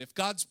If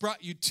God's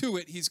brought you to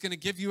it, he's going to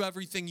give you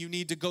everything you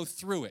need to go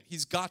through it.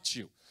 He's got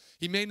you.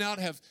 He may not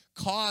have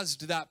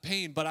caused that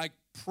pain, but I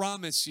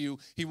promise you,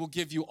 he will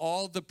give you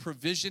all the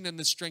provision and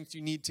the strength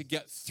you need to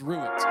get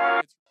through it.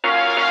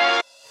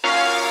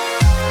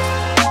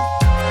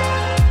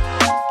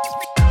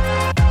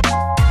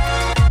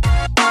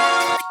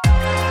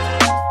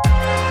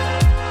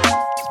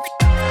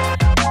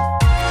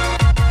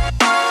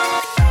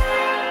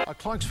 A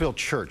Clarksville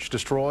church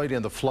destroyed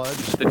in the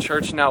floods. The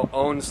church now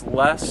owns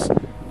less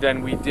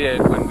than we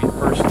did when we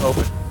first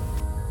opened.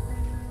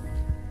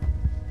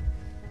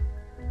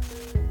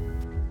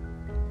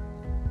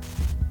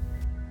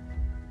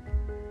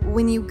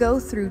 When you go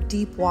through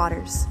deep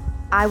waters,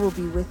 I will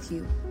be with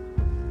you.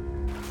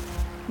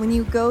 When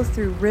you go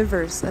through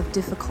rivers of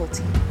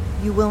difficulty,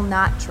 you will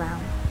not drown.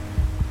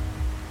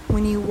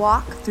 When you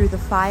walk through the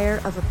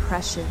fire of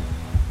oppression,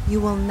 you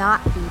will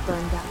not be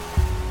burned up.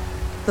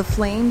 The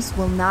flames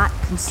will not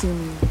consume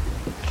you.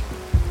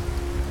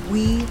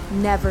 We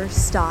never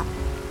stop.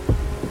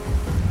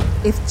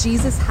 If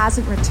Jesus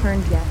hasn't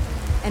returned yet,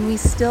 and we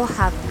still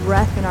have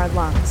breath in our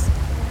lungs,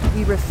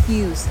 we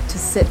refuse to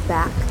sit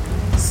back,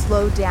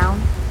 slow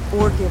down,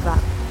 or give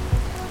up.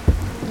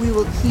 We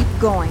will keep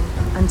going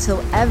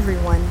until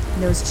everyone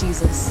knows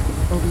Jesus,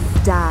 or we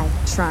die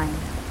trying.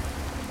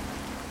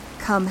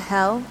 Come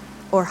hell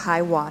or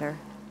high water.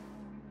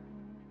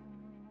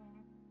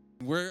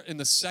 We're in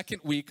the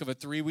second week of a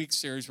 3-week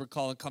series we're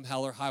calling Come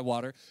Hell or High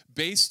Water,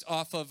 based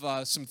off of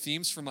some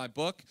themes from my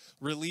book,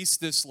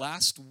 released this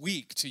last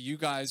week to you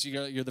guys.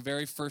 You're the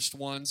very first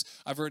ones.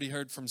 I've already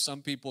heard from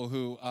some people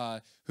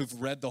who've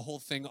read the whole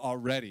thing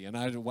already,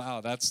 and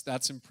wow,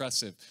 that's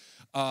impressive.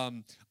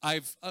 What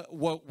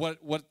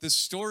this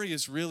story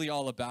is really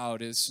all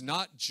about is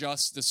not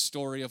just the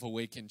story of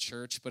Awaken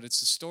Church, but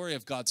it's the story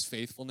of God's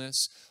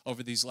faithfulness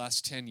over these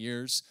last 10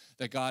 years,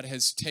 that God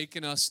has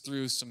taken us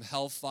through some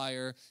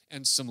hellfire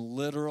and some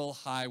literal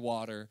high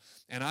water.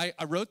 And I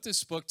wrote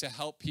this book to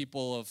help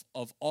people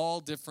of all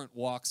different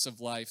walks of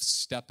life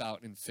step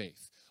out in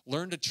faith.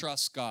 Learn to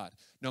trust God,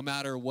 no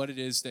matter what it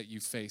is that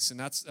you face. And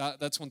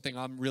that's one thing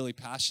I'm really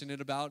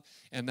passionate about,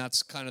 and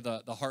that's kind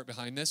of the heart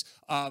behind this.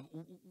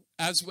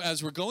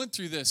 As we're going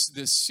through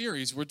this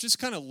series, we're just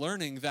kind of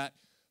learning that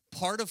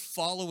part of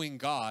following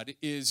God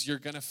is you're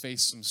going to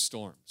face some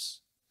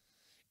storms.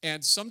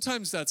 And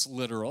sometimes that's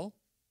literal,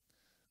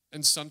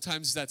 and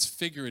sometimes that's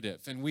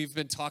figurative. And we've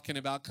been talking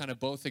about kind of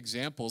both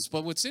examples.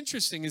 But what's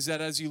interesting is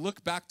that as you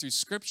look back through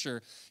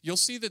Scripture, you'll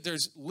see that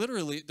there's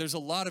a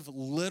lot of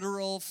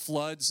literal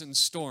floods and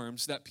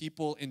storms that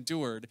people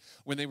endured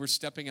when they were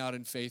stepping out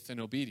in faith and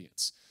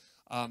obedience.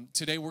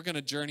 Today we're going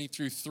to journey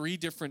through 3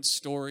 different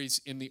stories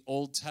in the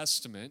Old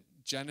Testament: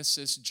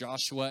 Genesis,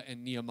 Joshua,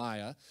 and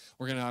Nehemiah.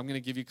 I'm going to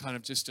give you kind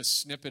of just a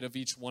snippet of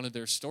each one of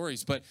their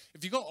stories. But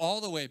if you go all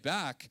the way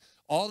back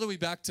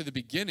to the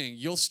beginning,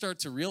 you'll start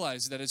to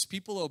realize that as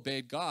people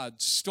obeyed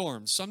God,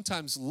 storms,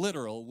 sometimes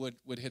literal,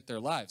 would hit their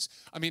lives.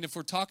 I mean, if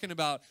we're talking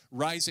about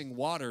rising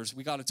waters,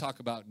 we got to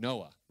talk about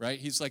Noah, right?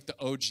 He's like the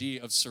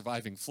OG of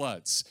surviving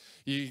floods.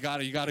 You got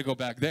to go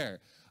back there.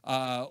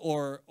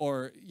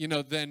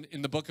 Then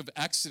in the book of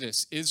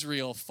Exodus,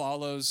 Israel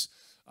follows,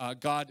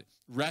 God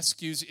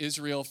rescues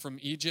Israel from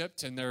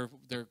Egypt, and they're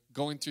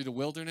going through the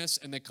wilderness,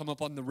 and they come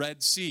up on the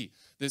Red Sea,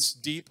 this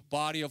deep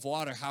body of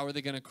water. How are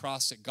they going to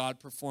cross it? God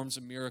performs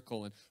a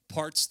miracle and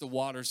parts the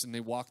waters, and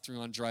they walk through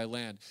on dry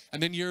land.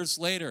 And then years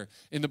later,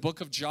 in the book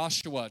of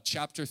Joshua,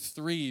 chapter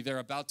 3, they're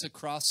about to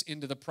cross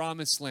into the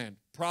promised land.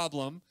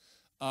 Problem.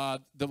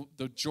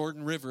 The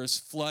Jordan River is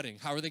flooding.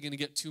 How are they going to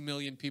get 2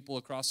 million people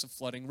across a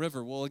flooding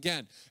river? Well,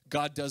 again,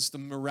 God does the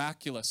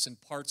miraculous and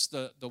parts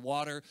the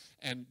water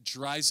and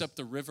dries up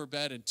the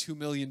riverbed, and 2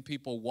 million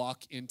people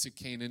walk into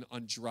Canaan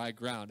on dry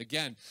ground.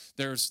 Again,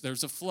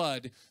 there's a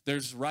flood,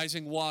 there's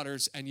rising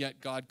waters, and yet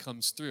God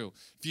comes through.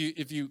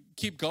 If you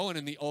keep going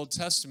in the Old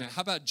Testament,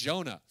 how about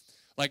Jonah?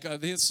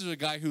 This is a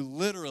guy who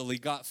literally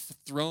got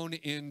thrown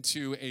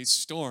into a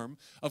storm.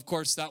 Of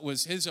course, that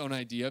was his own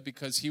idea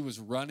because he was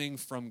running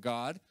from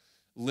God,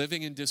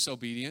 living in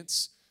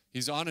disobedience.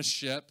 He's on a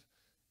ship.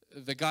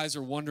 The guys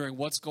are wondering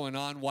what's going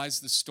on. Why is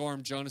the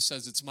storm? Jonah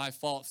says, "It's my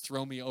fault.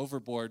 Throw me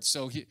overboard."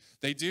 So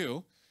they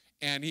do,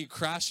 and he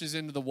crashes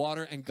into the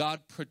water, and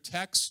God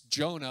protects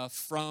Jonah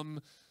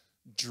from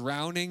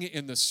drowning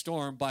in the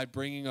storm by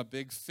bringing a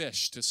big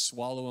fish to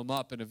swallow him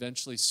up, and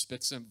eventually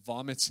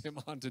vomits him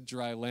onto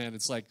dry land.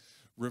 It's like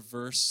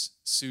reverse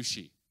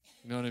sushi.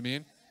 You know what I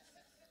mean?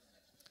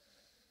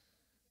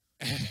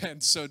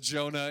 And so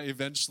Jonah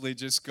eventually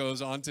just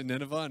goes on to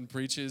Nineveh and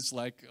preaches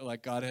like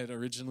God had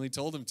originally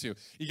told him to.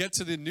 You get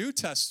to the New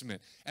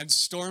Testament, and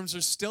storms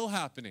are still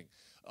happening.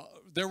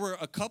 There were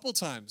a couple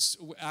times,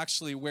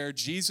 actually, where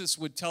Jesus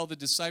would tell the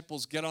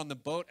disciples, "Get on the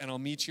boat, and I'll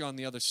meet you on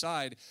the other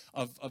side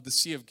of the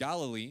Sea of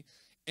Galilee."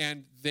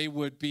 And they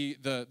would be,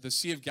 the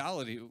Sea of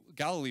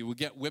Galilee would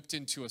get whipped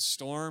into a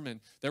storm. And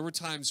there were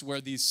times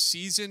where these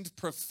seasoned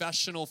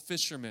professional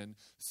fishermen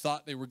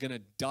thought they were going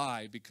to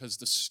die because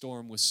the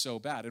storm was so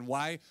bad. And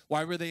why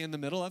were they in the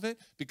middle of it?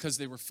 Because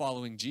they were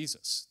following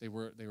Jesus. They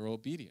were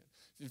obedient.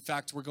 In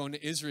fact, we're going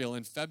to Israel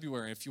in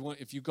February.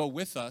 If you go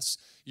with us,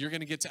 you're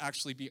going to get to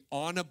actually be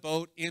on a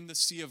boat in the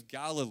Sea of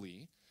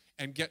Galilee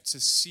and get to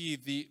see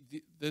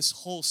this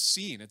whole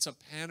scene. It's a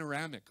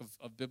panoramic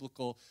of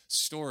biblical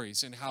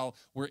stories and how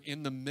we're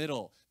in the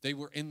middle. They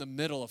were in the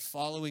middle of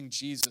following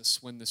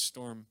Jesus when the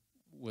storm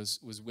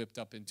was whipped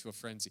up into a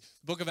frenzy.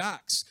 The book of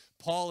Acts,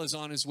 Paul is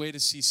on his way to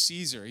see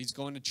Caesar. He's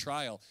going to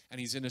trial, and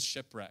he's in a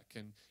shipwreck,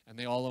 and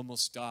they all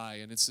almost die,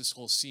 and it's this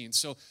whole scene.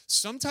 So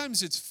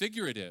sometimes it's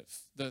figurative,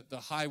 the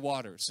high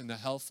waters and the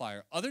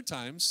hellfire. Other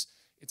times,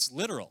 it's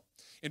literal.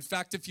 In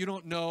fact, if you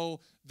don't know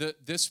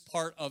this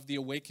part of the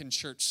Awakened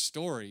Church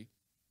story,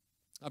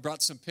 I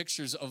brought some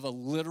pictures of a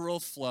literal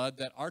flood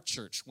that our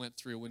church went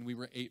through when we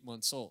were 8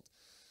 months old.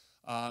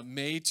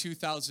 May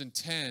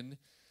 2010,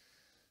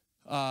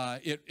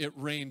 it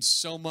rained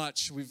so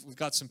much. We've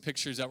got some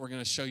pictures that we're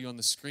going to show you on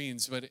the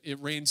screens, but it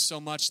rained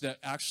so much that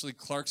actually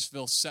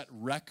Clarksville set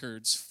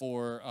records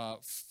for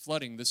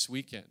flooding this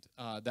weekend,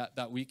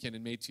 that weekend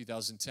in May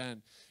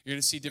 2010. You're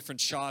going to see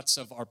different shots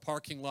of our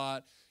parking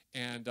lot,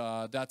 and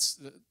that's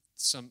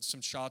some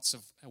shots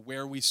of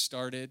where we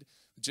started,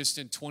 just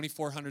in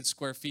 2,400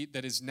 square feet.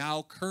 That is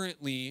now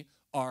currently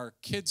our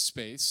kids'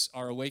 space.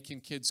 Our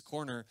Awakened Kids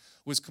Corner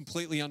was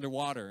completely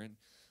underwater, and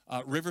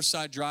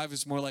Riverside Drive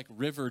is more like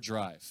River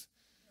Drive.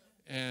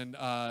 And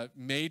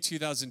May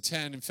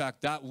 2010, in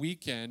fact, that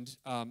weekend,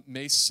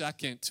 May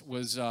 2nd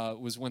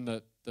was when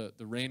the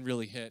rain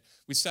really hit.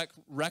 We set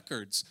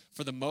records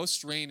for the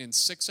most rain in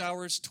 6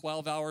 hours,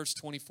 12 hours,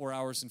 24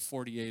 hours, and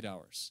 48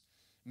 hours.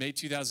 May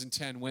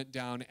 2010 went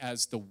down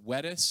as the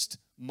wettest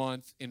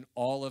month in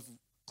all of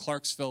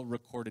Clarksville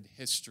recorded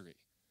history.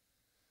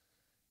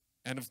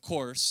 And of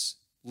course,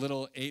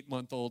 little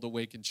 8-month-old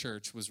Awakened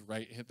Church was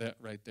right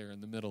there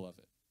in the middle of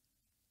it.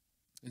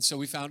 And so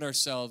we found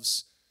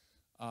ourselves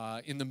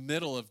in the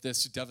middle of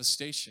this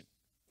devastation,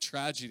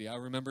 tragedy. I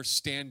remember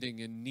standing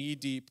in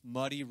knee-deep,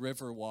 muddy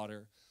river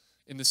water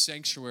in the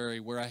sanctuary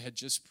where I had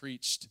just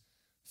preached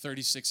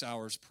 36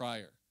 hours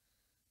prior.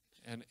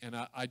 And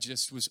I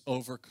just was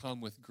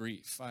overcome with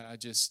grief.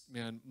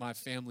 My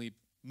family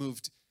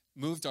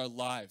moved our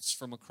lives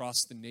from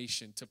across the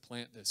nation to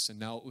plant this, and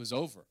now it was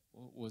over,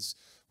 was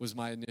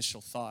my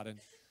initial thought.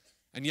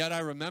 And yet I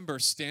remember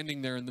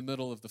standing there in the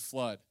middle of the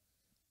flood,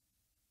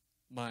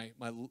 my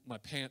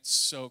pants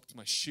soaked,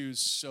 my shoes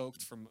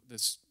soaked from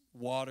this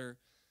water.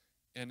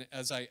 And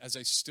as I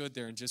stood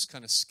there and just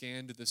kind of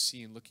scanned the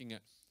scene, looking at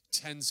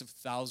tens of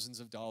thousands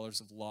of dollars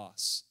of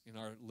loss in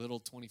our little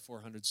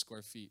 2,400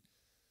 square feet,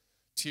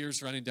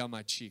 tears running down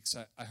my cheeks,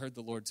 I heard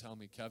the Lord tell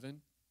me, Kevin,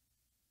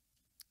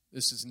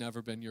 this has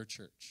never been your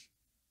church.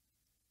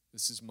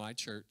 This is my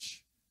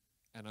church,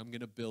 and I'm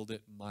going to build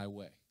it my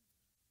way.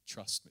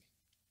 Trust me.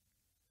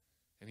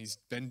 And he's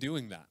been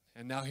doing that.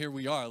 And now here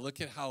we are.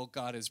 Look at how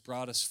God has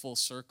brought us full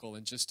circle.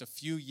 And just a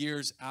few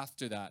years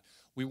after that,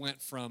 we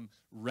went from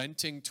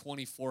renting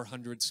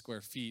 2,400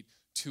 square feet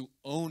to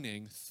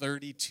owning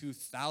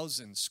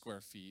 32,000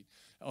 square feet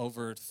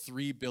over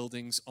 3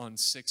 buildings on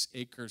 6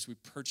 acres. We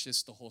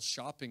purchased the whole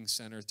shopping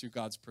center through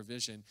God's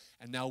provision.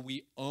 And now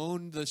we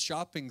own the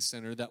shopping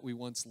center that we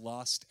once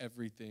lost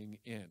everything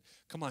in.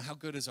 Come on, how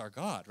good is our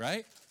God,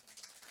 right?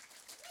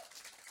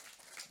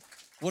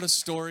 What a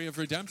story of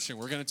redemption.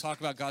 We're going to talk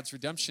about God's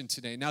redemption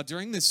today. Now,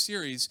 during this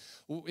series,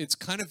 it's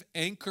kind of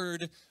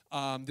anchored,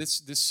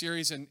 this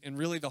series and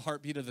really the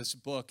heartbeat of this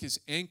book is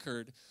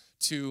anchored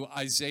to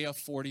Isaiah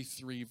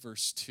 43,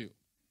 verse 2.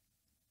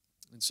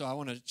 And so I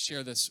want to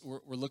share this.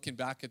 We're looking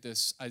back at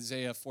this,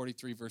 Isaiah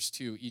 43, verse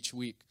 2, each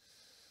week.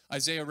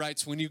 Isaiah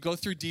writes, when you go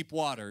through deep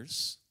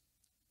waters,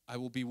 I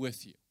will be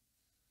with you.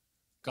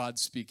 God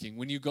speaking.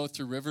 When you go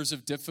through rivers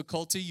of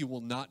difficulty, you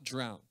will not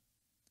drown.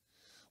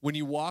 When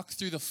you walk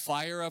through the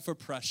fire of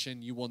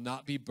oppression, you will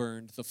not be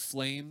burned. The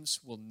flames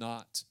will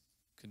not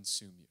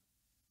consume you.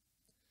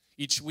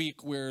 Each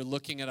week, we're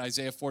looking at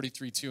Isaiah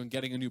 43:2 and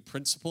getting a new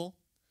principle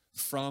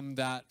from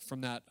that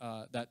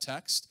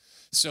text.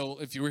 So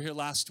if you were here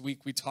last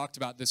week, we talked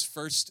about this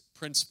first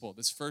principle,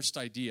 this first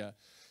idea,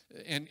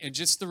 and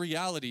just the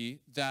reality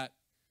that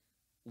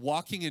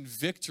walking in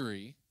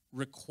victory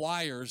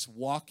requires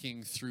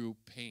walking through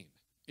pain.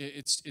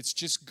 It's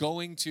just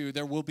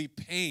there will be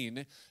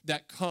pain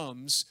that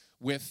comes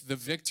with the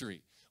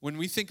victory. When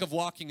we think of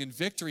walking in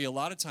victory, a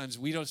lot of times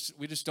we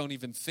just don't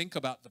even think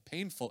about the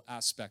painful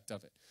aspect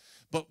of it.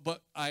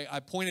 But I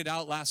pointed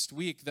out last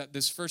week that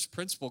this first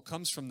principle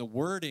comes from the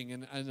wording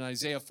in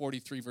Isaiah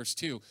 43, verse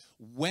 2.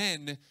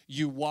 When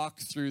you walk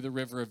through the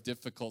river of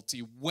difficulty,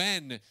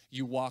 when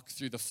you walk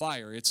through the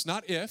fire. It's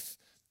not if,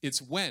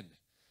 it's when.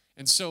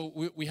 And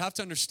so we have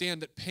to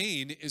understand that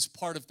pain is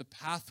part of the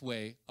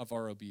pathway of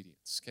our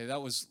obedience. Okay,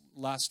 that was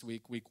last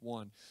week, week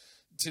 1.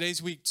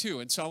 Today's week 2.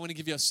 And so I want to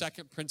give you a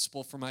second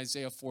principle from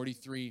Isaiah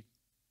 43,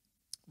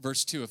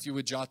 verse 2. If you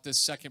would jot this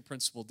second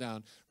principle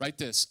down, write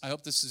this. I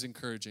hope this is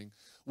encouraging.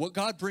 What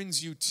God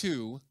brings you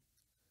to,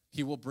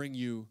 he will bring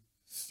you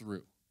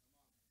through.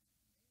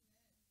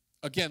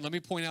 Again, let me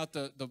point out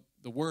the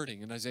the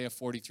wording in Isaiah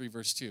 43,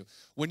 verse 2.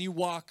 When you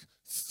walk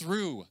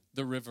through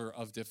the river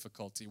of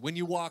difficulty, when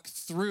you walk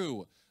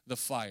through the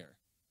fire.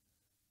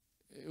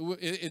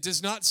 It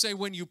does not say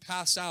when you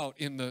pass out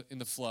in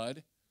the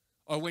flood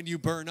or when you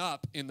burn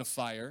up in the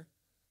fire.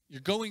 You're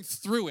going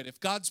through it. If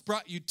God's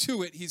brought you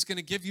to it, he's going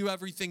to give you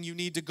everything you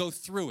need to go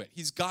through it.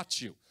 He's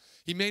got you.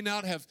 He may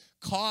not have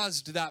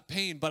caused that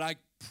pain, but I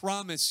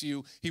promise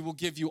you, he will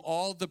give you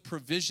all the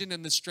provision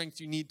and the strength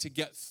you need to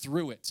get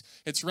through it.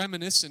 It's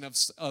reminiscent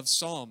of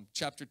Psalm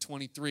chapter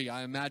 23.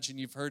 I imagine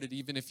you've heard it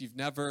even if you've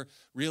never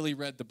really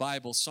read the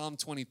Bible. Psalm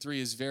 23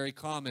 is very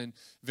common,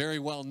 very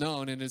well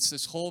known, and it's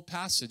this whole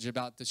passage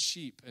about the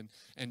sheep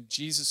and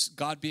Jesus,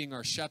 God being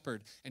our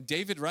shepherd. And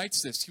David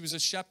writes this. He was a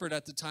shepherd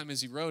at the time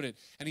as he wrote it,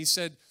 and he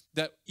said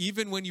that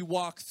even when you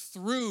walk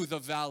through the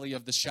valley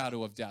of the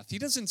shadow of death, he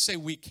doesn't say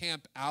we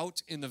camp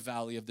out in the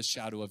valley of the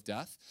shadow of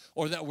death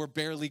or that we're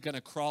barely going to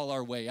crawl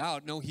our way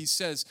out. No, he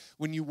says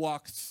when you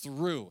walk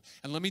through.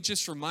 And let me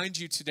just remind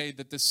you today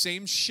that the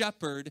same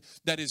shepherd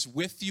that is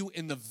with you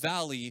in the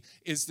valley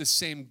is the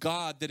same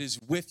God that is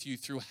with you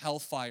through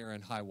hellfire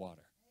and high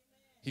water.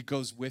 He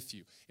goes with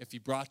you. If he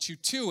brought you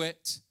to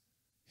it,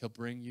 he'll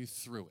bring you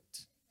through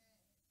it.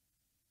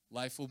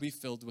 Life will be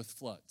filled with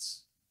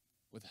floods,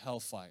 with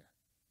hellfire.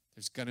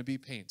 There's going to be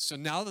pain. So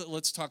now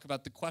let's talk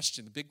about the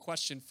question, the big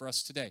question for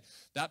us today.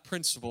 That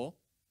principle,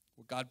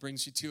 what God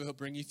brings you to, he'll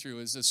bring you through,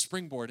 is a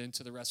springboard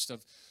into the rest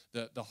of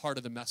the heart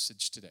of the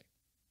message today.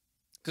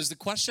 Because the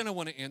question I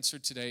want to answer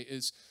today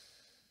is,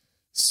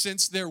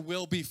 since there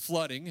will be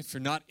flooding, if you're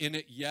not in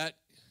it yet,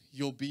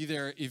 you'll be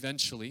there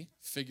eventually,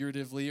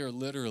 figuratively or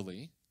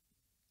literally.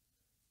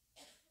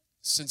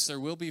 Since there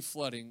will be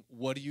flooding,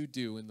 what do you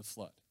do in the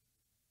flood?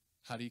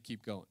 How do you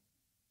keep going?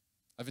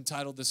 I've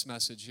entitled this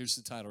message, here's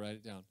the title, write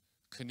it down,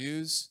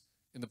 Canoes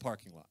in the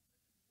Parking Lot.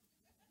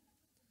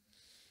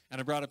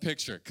 And I brought a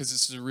picture because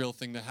this is a real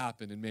thing that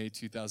happened in May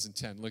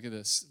 2010. Look at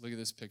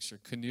this picture,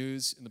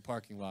 canoes in the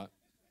parking lot.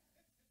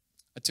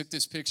 I took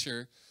this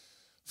picture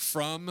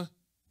from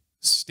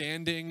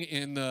standing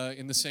in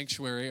the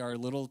sanctuary, our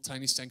little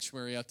tiny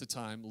sanctuary at the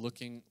time,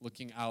 looking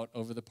out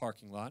over the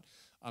parking lot.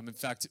 In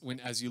fact,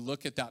 as you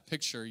look at that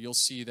picture, you'll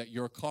see that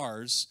your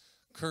cars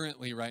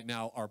currently right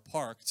now are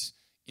parked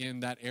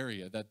in that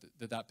area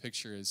that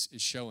picture is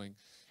showing.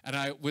 And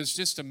I was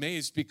just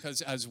amazed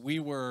because as we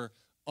were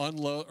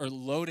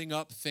loading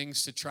up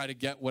things to try to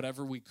get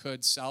whatever we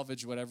could,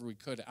 salvage whatever we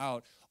could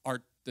out,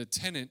 the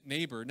tenant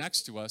neighbor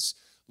next to us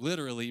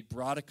literally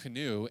brought a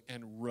canoe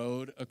and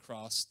rowed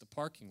across the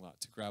parking lot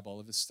to grab all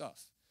of his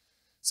stuff.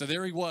 So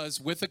there he was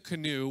with a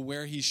canoe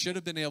where he should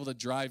have been able to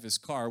drive his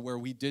car, where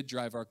we did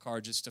drive our car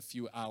just a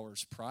few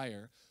hours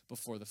prior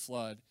before the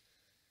flood.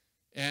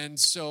 And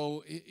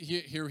so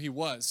here he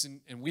was,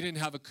 and we didn't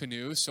have a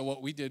canoe, so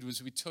what we did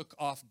was we took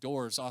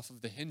doors off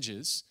of the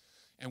hinges,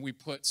 and we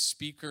put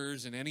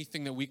speakers and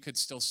anything that we could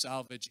still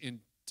salvage in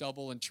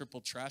double and triple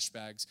trash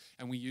bags,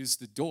 and we used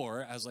the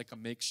door as like a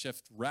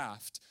makeshift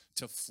raft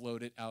to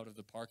float it out of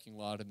the parking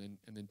lot and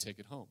then take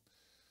it home.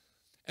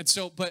 And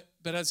so, but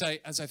as I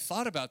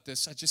thought about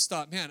this, I just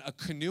thought, man, a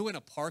canoe in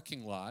a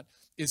parking lot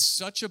is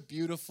such a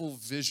beautiful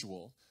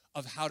visual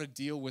of how to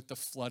deal with the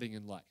flooding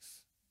in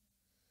life.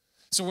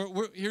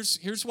 So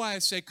here's why I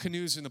say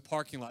canoes in the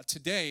parking lot.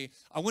 Today,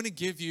 I want to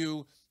give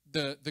you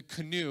the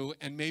canoe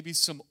and maybe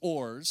some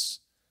oars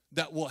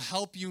that will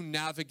help you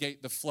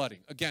navigate the flooding.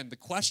 Again, the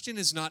question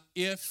is not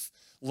if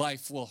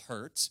life will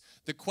hurt.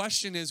 The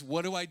question is,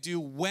 what do I do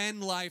when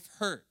life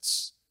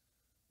hurts?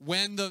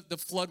 When the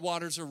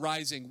floodwaters are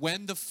rising,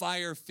 when the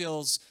fire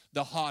feels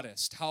the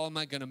hottest, how am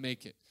I going to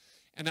make it?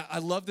 And I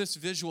love this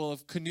visual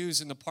of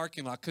canoes in the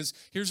parking lot, because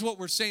here's what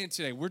we're saying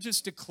today. We're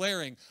just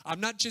declaring, I'm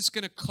not just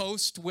going to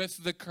coast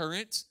with the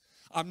current.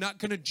 I'm not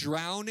going to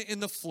drown in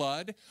the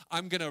flood.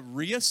 I'm going to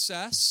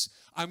reassess.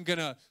 I'm going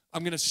to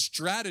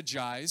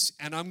strategize,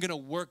 and I'm going to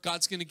work.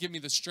 God's going to give me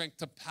the strength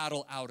to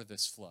paddle out of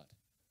this flood.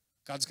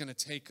 God's going to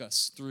take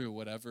us through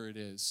whatever it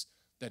is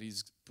that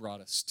he's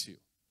brought us to.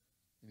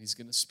 And he's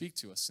going to speak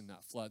to us in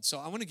that flood. So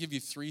I want to give you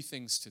 3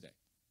 things today.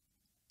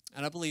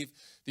 And I believe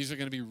these are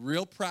going to be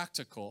real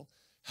practical,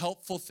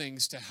 helpful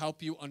things to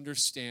help you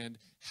understand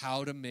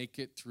how to make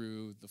it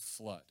through the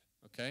flood,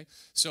 okay?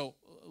 So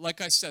like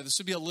I said, this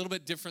would be a little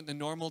bit different than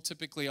normal.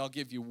 Typically, I'll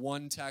give you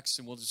one text,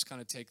 and we'll just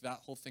kind of take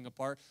that whole thing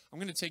apart. I'm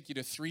going to take you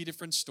to 3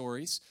 different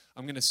stories.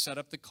 I'm going to set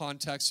up the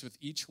context with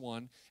each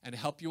one and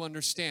help you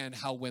understand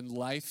how when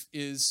life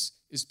is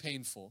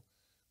painful,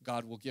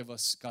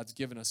 God's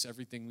given us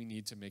everything we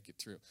need to make it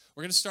through.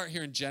 We're going to start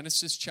here in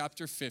Genesis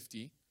chapter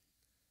 50.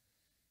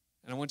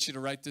 And I want you to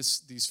write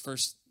these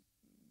first,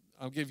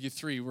 I'll give you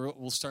 3.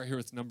 We'll start here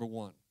with number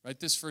 1. Write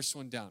this first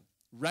one down.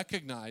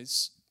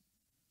 Recognize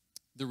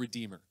the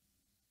Redeemer.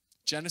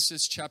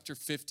 Genesis chapter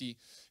 50.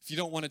 If you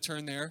don't want to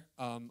turn there,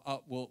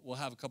 we'll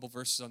have a couple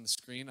verses on the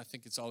screen. I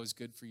think it's always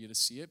good for you to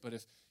see it, but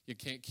if you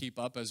can't keep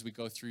up as we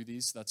go through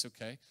these, that's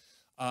okay.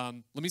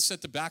 Let me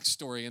set the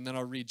backstory, and then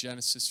I'll read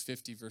Genesis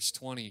 50, verse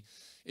 20.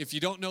 If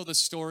you don't know the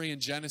story in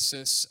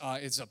Genesis,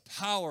 it's a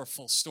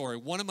powerful story.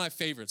 One of my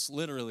favorites,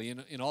 literally,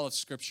 in all of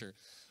Scripture.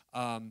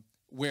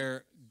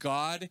 where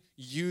God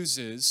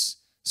uses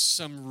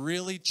some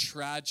really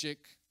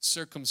tragic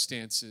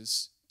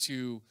circumstances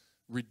to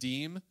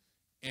redeem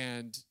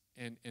and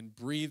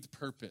breathe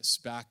purpose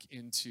back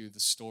into the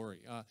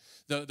story.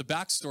 The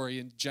backstory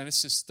in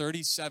Genesis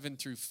 37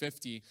 through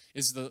 50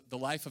 is the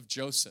life of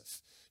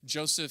Joseph.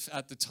 Joseph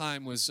at the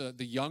time was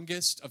the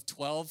youngest of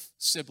 12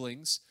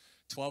 siblings,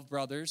 12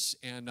 brothers,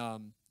 and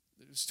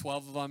there's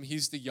 12 of them.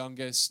 He's the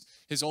youngest.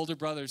 His older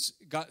brothers,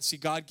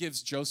 God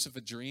gives Joseph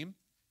a dream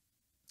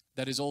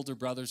that his older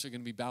brothers are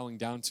going to be bowing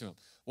down to him.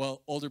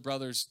 Well, older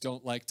brothers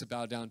don't like to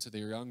bow down to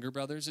their younger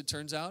brothers, it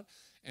turns out.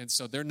 And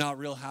so they're not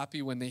real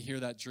happy when they hear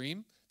that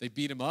dream. They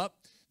beat him up.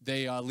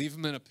 They leave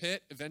him in a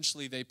pit.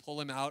 Eventually, they pull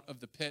him out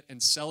of the pit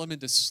and sell him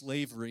into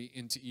slavery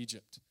into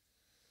Egypt.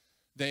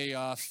 They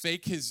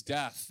fake his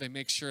death. They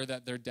make sure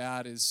that their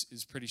dad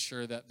is pretty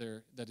sure that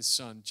his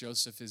son,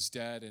 Joseph, is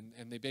dead,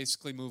 and they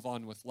basically move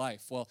on with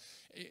life. Well,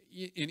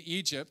 in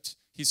Egypt,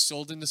 he's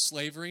sold into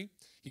slavery.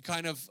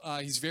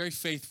 He's very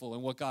faithful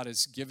in what God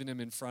has given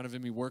him in front of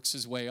him. He works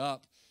his way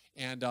up.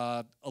 And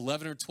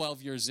 11 or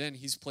 12 years in,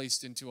 he's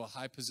placed into a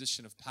high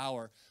position of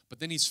power. But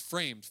then he's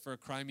framed for a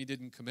crime he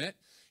didn't commit.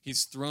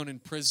 He's thrown in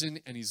prison,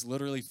 and he's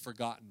literally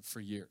forgotten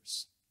for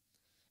years.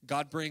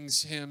 God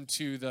brings him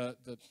to the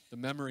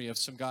memory of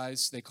some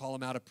guys. They call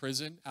him out of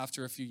prison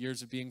after a few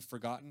years of being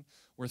forgotten.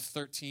 We're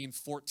 13,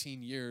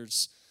 14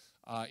 years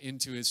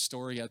into his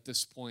story at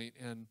this point.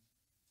 And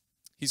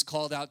he's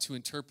called out to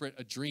interpret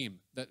a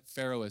dream that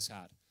Pharaoh has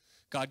had.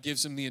 God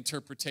gives him the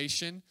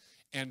interpretation,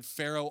 and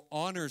Pharaoh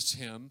honors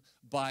him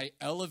by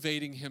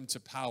elevating him to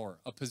power,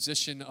 a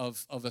position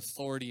of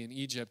authority in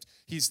Egypt.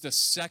 He's the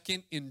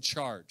second in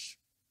charge,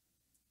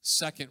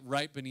 second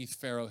right beneath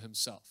Pharaoh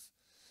himself.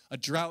 A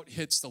drought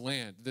hits the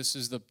land. This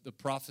is the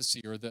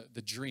prophecy or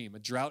the dream. A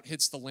drought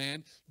hits the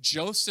land.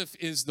 Joseph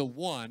is the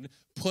one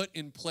put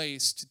in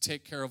place to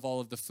take care of all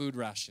of the food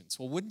rations.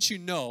 Well, wouldn't you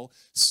know,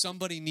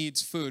 somebody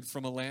needs food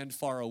from a land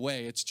far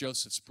away. It's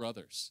Joseph's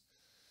brothers.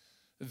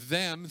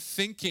 Them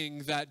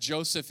thinking that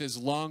Joseph is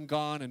long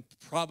gone and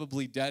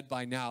probably dead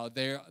by now,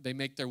 they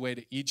make their way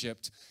to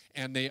Egypt,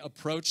 and they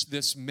approach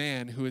this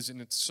man who is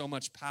in so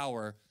much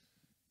power,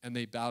 and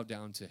they bow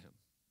down to him,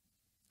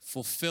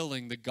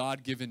 fulfilling the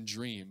God-given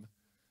dream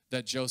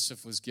that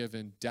Joseph was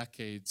given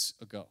decades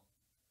ago.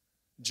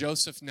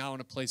 Joseph, now in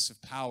a place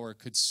of power,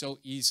 could so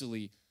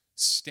easily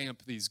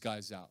stamp these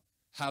guys out,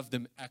 have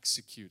them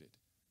executed.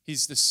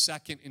 He's the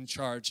second in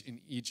charge in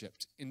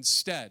Egypt.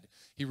 Instead,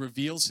 he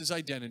reveals his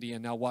identity,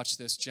 and now watch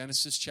this.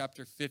 Genesis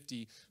chapter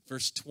 50,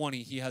 verse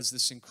 20, he has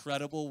this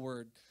incredible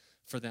word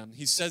for them.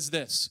 He says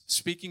this,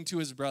 speaking to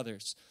his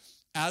brothers,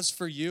 "As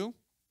for you,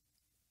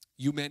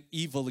 you meant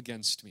evil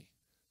against me,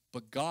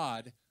 but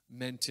God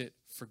meant it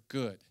for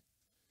good,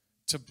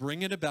 to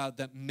bring it about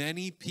that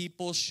many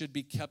people should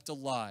be kept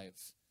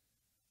alive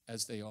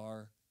as they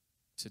are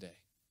today."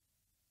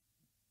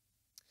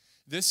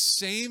 This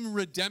same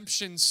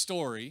redemption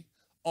story,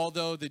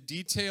 although the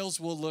details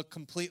will look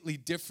completely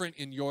different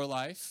in your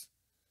life,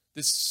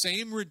 this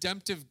same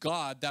redemptive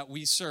God that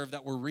we serve,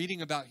 that we're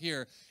reading about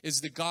here, is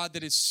the God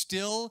that is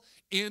still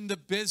in the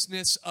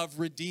business of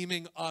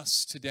redeeming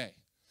us today.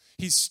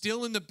 He's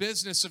still in the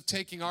business of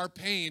taking our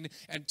pain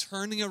and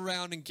turning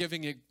around and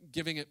giving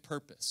it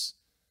purpose.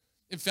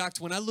 In fact,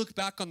 when I look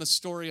back on the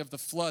story of the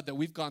flood that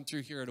we've gone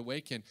through here at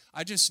Awaken,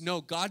 I just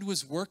know God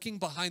was working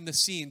behind the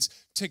scenes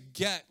to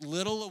get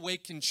Little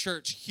Awaken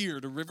Church here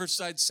to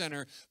Riverside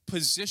Center,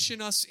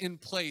 position us in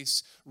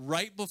place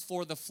right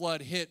before the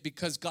flood hit,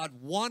 because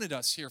God wanted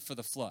us here for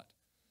the flood.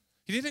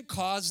 He didn't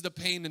cause the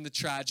pain and the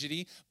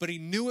tragedy, but he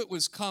knew it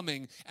was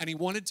coming, and he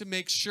wanted to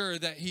make sure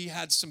that he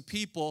had some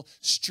people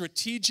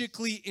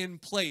strategically in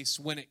place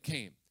when it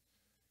came.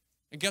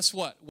 And guess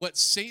what? What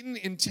Satan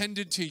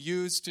intended to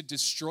use to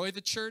destroy the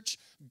church,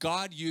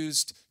 God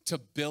used to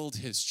build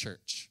his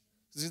church.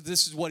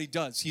 This is what he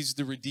does. He's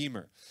the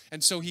Redeemer.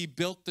 And so he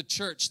built the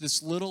church,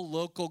 this little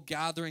local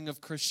gathering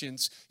of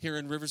Christians here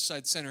in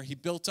Riverside Center. He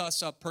built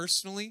us up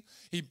personally.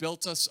 He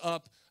built us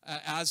up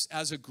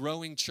as a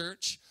growing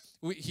church.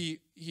 He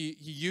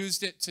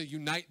used it to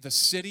unite the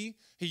city.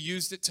 He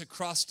used it to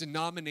cross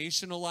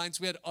denominational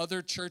lines. We had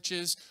other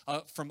churches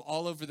from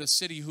all over the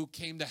city who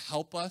came to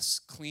help us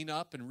clean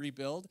up and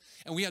rebuild.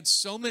 And we had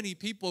so many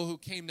people who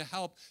came to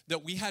help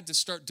that we had to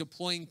start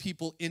deploying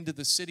people into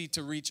the city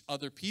to reach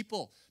other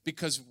people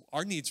because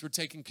our needs were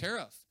taken care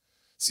of.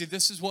 See,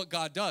 this is what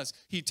God does.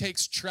 He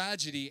takes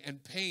tragedy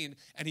and pain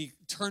and he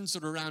turns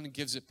it around and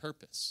gives it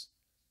purpose.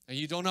 And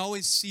you don't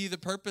always see the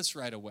purpose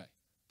right away.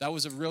 That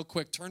was a real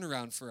quick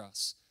turnaround for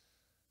us.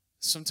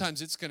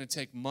 Sometimes it's going to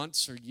take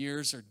months or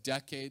years or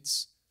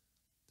decades.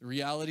 The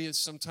reality is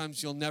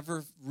sometimes you'll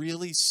never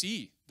really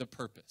see the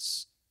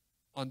purpose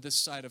on this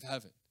side of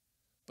heaven.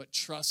 But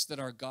trust that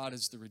our God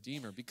is the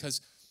Redeemer,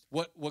 because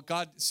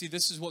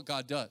this is what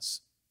God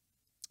does.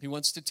 He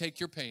wants to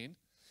take your pain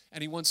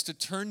and he wants to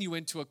turn you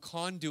into a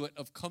conduit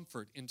of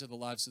comfort into the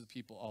lives of the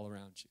people all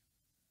around you.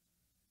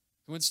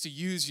 He wants to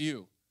use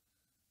you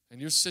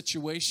and your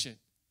situation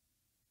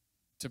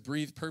to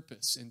breathe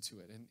purpose into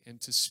it and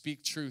to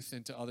speak truth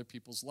into other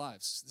people's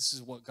lives. This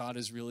is what God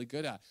is really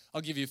good at.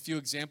 I'll give you a few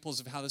examples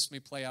of how this may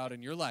play out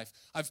in your life.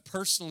 I've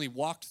personally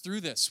walked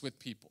through this with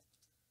people.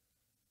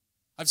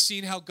 I've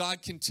seen how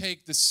God can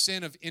take the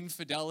sin of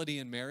infidelity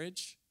in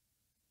marriage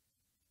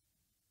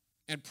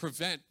and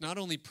not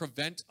only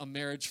prevent a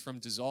marriage from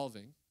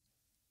dissolving,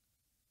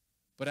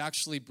 but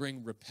actually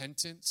bring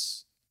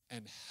repentance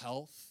and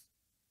health.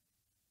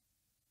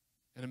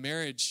 And a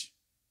marriage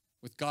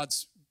with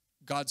God's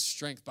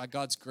strength, by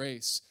God's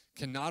grace,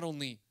 can not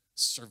only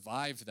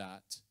survive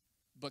that,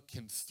 but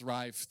can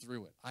thrive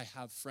through it. I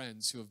have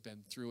friends who have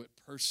been through it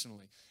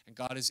personally, and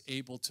God is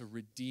able to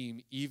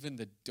redeem even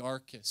the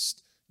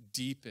darkest,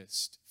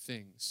 deepest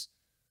things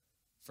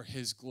for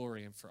his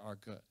glory and for our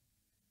good.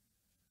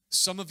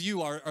 Some of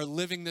you are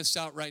living this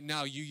out right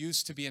now. You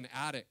used to be an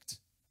addict.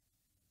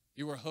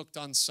 You were hooked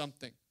on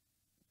something.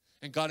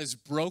 And God has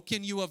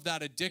broken you of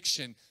that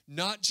addiction,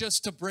 not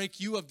just to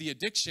break you of the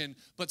addiction,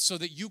 but so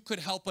that you could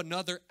help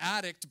another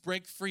addict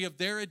break free of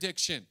their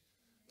addiction.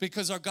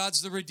 Because our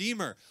God's the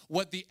Redeemer.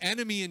 What the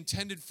enemy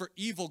intended for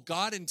evil,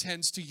 God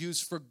intends to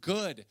use for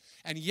good.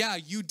 And yeah,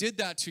 you did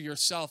that to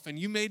yourself, and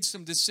you made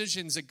some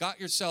decisions that got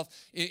yourself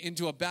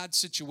into a bad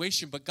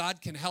situation, but God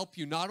can help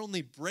you not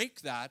only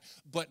break that,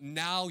 but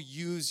now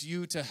use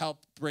you to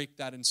help break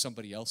that in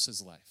somebody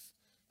else's life.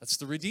 That's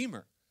the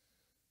Redeemer.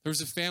 There was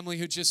a family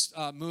who just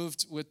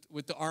moved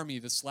with the Army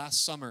this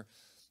last summer,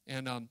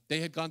 and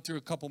they had gone through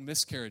a couple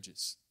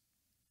miscarriages.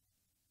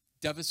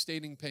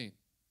 Devastating pain.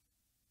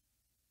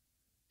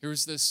 Here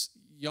was this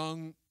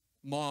young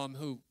mom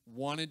who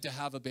wanted to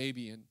have a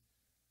baby and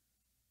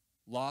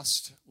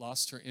lost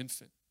her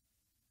infant.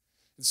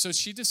 And so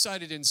she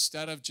decided,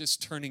 instead of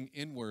just turning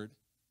inward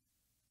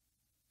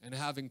and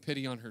having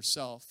pity on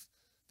herself,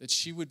 that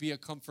she would be a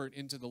comfort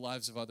into the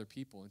lives of other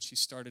people. And she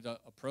started a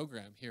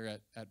program here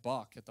at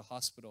Bach, at the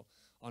hospital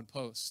on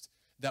post,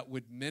 that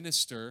would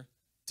minister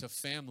to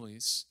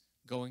families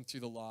going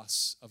through the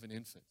loss of an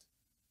infant.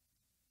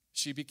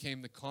 She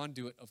became the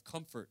conduit of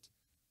comfort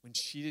when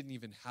she didn't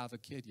even have a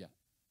kid yet.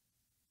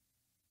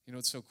 You know,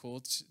 it's so cool.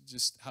 It's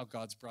just how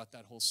God's brought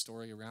that whole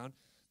story around.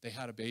 They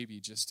had a baby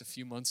just a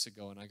few months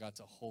ago, and I got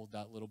to hold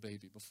that little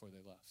baby before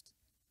they left.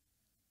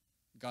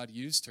 God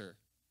used her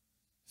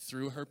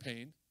through her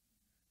pain,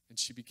 and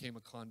she became a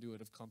conduit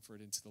of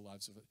comfort into the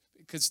lives of it.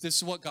 Because this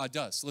is what God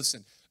does.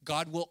 Listen,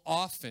 God will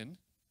often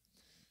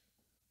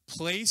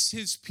place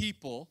his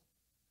people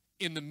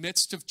in the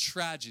midst of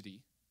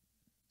tragedy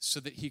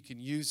so that he can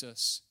use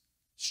us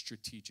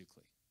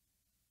strategically.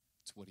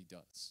 It's what he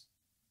does.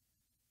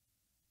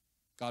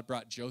 God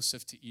brought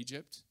Joseph to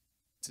Egypt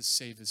to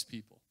save his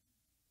people.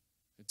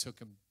 It took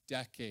him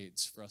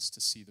decades for us to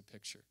see the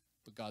picture,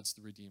 but God's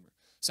the Redeemer.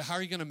 So how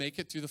are you going to make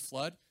it through the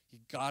flood? You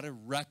got to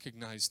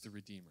recognize the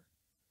Redeemer.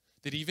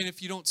 That even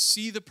if you don't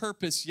see the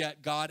purpose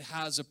yet, God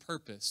has a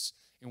purpose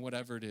in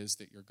whatever it is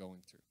that you're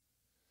going through.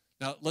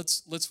 Now,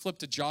 let's flip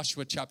to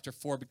Joshua chapter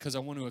 4, because I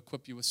want to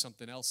equip you with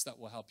something else that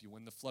will help you.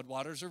 When the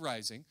floodwaters are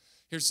rising,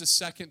 here's the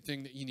second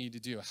thing that you need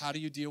to do. How do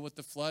you deal with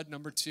the flood?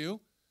 Number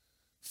 2,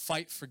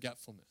 fight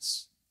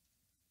forgetfulness.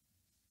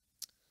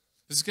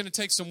 This is going to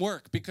take some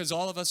work because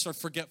all of us are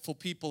forgetful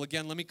people.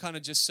 Again, let me kind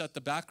of just set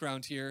the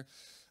background here.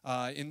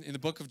 In the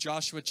book of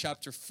Joshua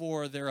chapter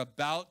 4, they're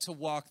about to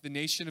walk, the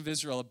nation of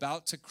Israel,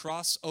 about to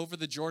cross over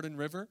the Jordan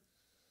River.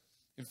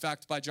 In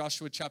fact, by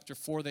Joshua chapter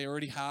 4, they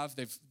already have.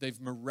 They've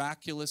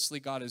miraculously,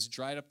 God has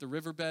dried up the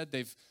riverbed.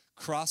 They've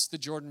crossed the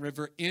Jordan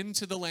River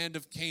into the land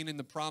of Canaan,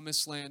 the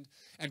promised land.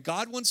 And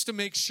God wants to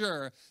make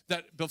sure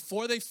that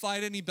before they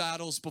fight any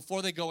battles,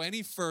 before they go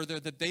any further,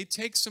 that they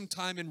take some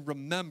time and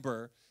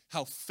remember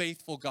how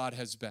faithful God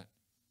has been.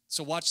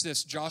 So watch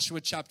this,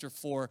 Joshua chapter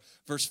 4,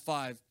 verse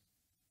 5.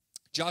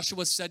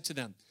 Joshua said to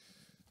them,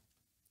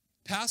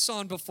 "Pass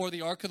on before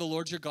the ark of the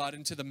Lord your God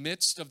into the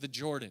midst of the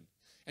Jordan,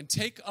 and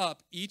take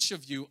up each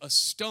of you a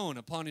stone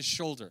upon his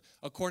shoulder,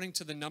 according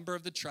to the number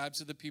of the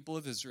tribes of the people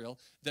of Israel,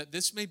 that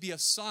this may be a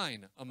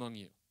sign among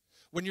you.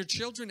 When your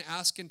children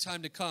ask in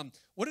time to come,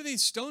 'What do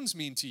these stones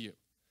mean to you?'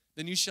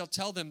 then you shall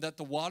tell them that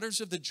the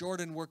waters of the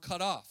Jordan were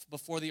cut off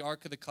before the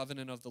ark of the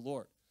covenant of the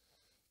Lord.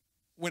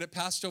 When it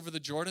passed over the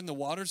Jordan, the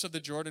waters of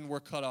the Jordan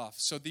were cut off.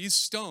 So these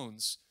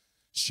stones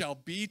shall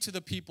be to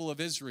the people of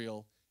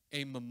Israel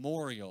a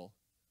memorial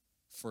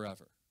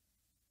forever."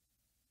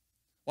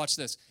 Watch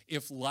this.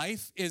 If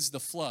life is the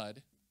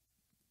flood,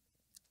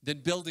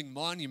 then building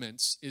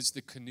monuments is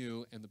the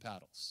canoe and the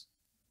paddles.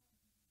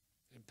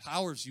 It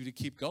empowers you to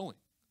keep going.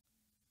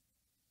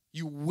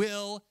 You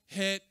will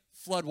hit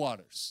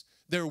floodwaters.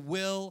 There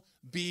will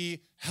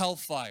be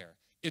hellfire.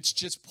 It's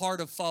just part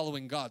of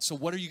following God. So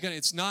what are you going to,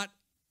 it's not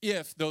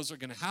if those are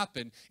going to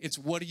happen, it's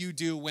what do you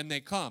do when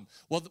they come?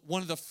 Well,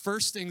 one of the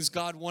first things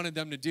God wanted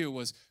them to do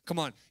was, come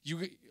on,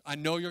 I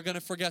know you're going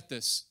to forget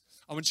this.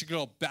 I want you to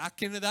go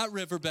back into that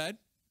riverbed.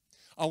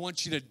 I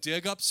want you to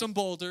dig up some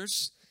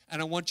boulders,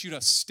 and I want you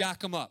to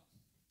stack them up.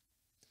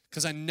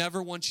 Because I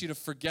never want you to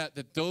forget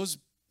that those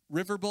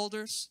river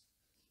boulders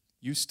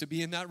used to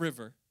be in that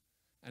river,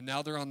 and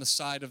now they're on the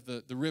side of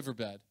the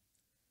riverbed.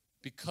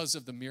 because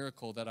of the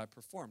miracle that I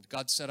performed.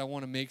 God said, I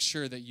want to make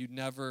sure that you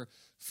never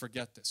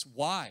forget this.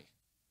 Why?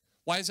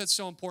 Why is that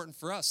so important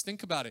for us?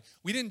 Think about it.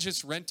 We didn't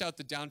just rent out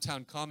the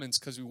downtown commons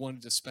because we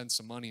wanted to spend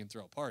some money and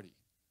throw a party.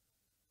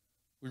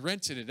 We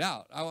rented it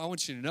out. I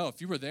want you to know, if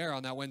you were there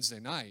on that Wednesday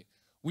night,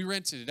 we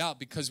rented it out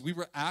because we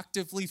were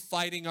actively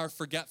fighting our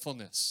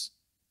forgetfulness.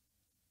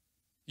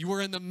 You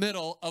were in the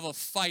middle of a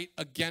fight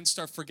against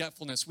our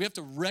forgetfulness. We have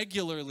to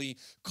regularly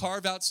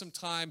carve out some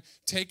time,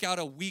 take out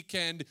a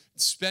weekend,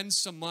 spend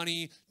some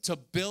money to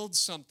build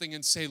something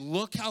and say,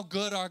 look how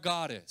good our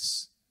God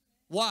is.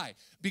 Why?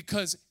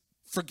 Because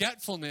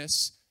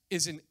forgetfulness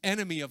is an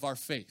enemy of our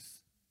faith.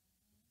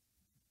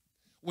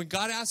 When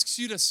God asks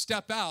you to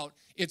step out,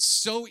 it's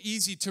so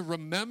easy to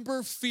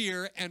remember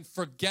fear and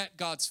forget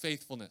God's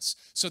faithfulness.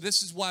 So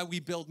this is why we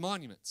build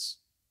monuments.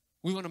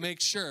 We want to make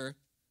sure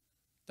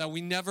that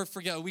we never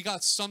forget. We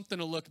got something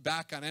to look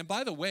back on. And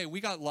by the way, we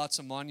got lots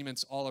of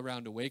monuments all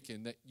around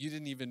Awaken that you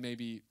didn't even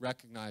maybe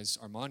recognize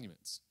are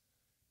monuments.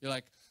 You're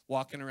like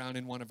walking around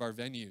in one of our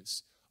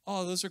venues.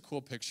 Oh, those are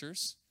cool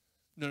pictures.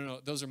 No,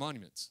 those are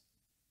monuments.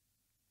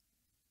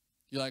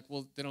 You're like,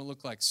 well, they don't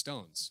look like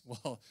stones.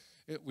 Well,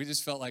 we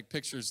just felt like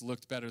pictures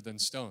looked better than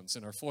stones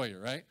in our foyer,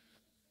 right?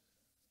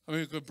 I mean,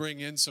 we could bring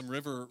in some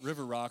river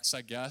rocks,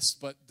 I guess,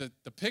 but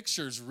the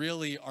pictures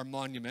really are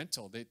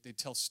monumental. They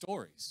tell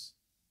stories.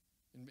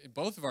 In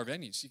both of our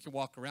venues, you can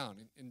walk around.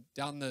 And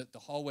down the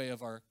hallway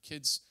of our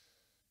kids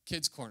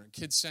corner,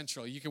 Kids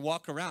Central, you can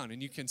walk around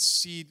and you can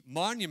see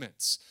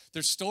monuments.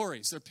 They're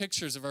stories. They're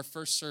pictures of our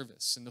first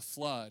service and the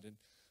flood and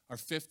our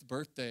 5th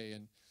birthday.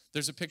 And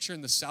there's a picture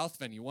in the South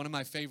venue, one of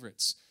my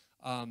favorites,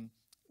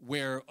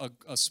 where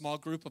a small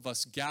group of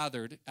us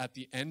gathered at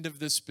the end of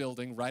this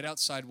building, right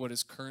outside what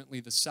is currently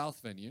the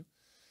South venue,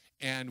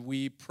 and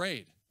we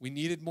prayed. We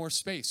needed more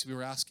space. We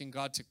were asking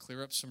God to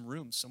clear up some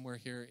rooms somewhere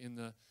here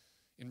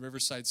in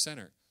Riverside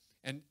Center.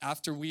 And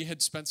after we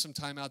had spent some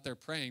time out there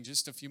praying,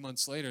 just a few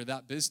months later,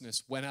 that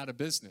business went out of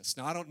business.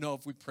 Now, I don't know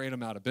if we prayed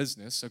them out of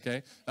business,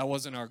 okay? That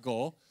wasn't our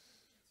goal.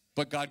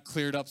 But God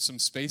cleared up some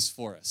space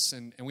for us.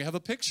 And we have a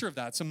picture of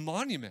that. It's a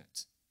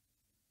monument.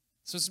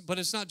 But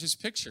it's not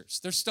just pictures.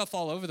 There's stuff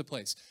all over the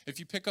place. If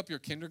you pick up your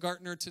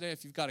kindergartner today,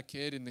 if you've got a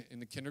kid in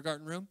the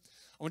kindergarten room,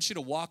 I want you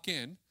to walk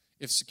in,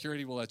 if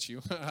security will let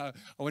you. I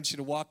want you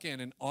to walk in,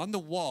 and on the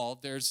wall,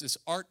 there's this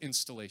art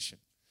installation.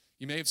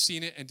 You may have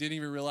seen it and didn't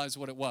even realize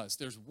what it was.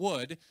 There's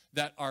wood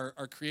that our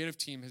creative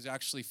team has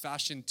actually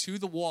fashioned to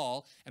the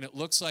wall, and it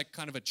looks like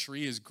kind of a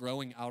tree is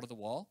growing out of the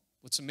wall.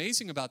 What's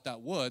amazing about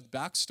that wood,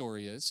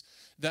 backstory is,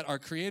 that our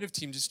creative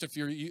team just a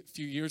few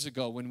years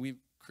ago when we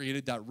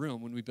created that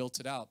room, when we built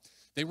it out,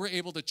 they were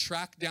able to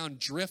track down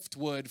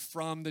driftwood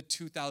from the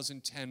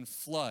 2010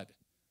 flood.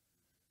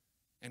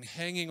 And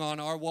hanging on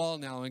our wall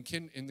now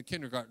in the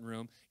kindergarten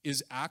room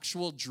is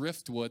actual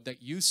driftwood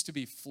that used to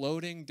be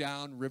floating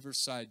down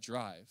Riverside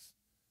Drive.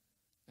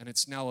 And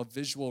it's now a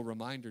visual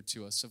reminder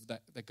to us of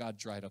that God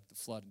dried up the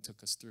flood and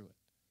took us through it.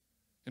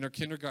 In our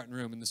kindergarten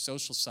room, in the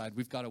social side,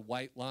 we've got a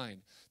white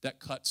line that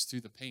cuts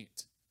through the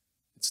paint.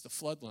 It's the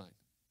flood line.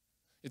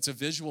 It's a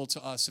visual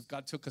to us. If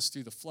God took us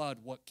through the flood,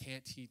 what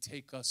can't he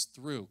take us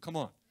through? Come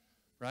on,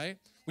 right?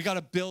 We got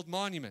to build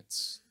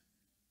monuments.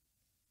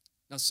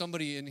 Now,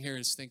 somebody in here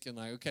is thinking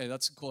like, okay,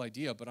 that's a cool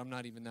idea, but I'm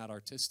not even that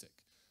artistic.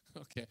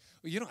 Okay,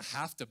 well, you don't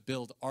have to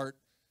build art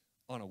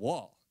on a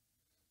wall,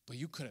 but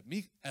you could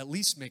at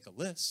least make a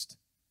list,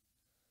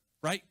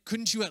 right?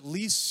 Couldn't you at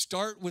least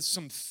start with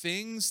some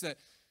things that,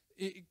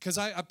 because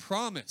I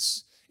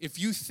promise, if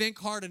you think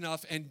hard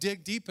enough and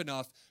dig deep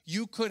enough,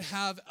 you could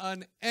have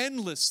an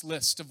endless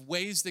list of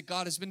ways that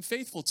God has been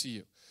faithful to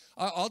you.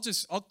 I'll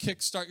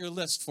kickstart your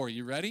list for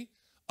you. Ready?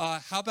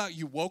 How about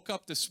you woke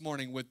up this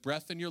morning with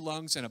breath in your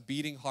lungs and a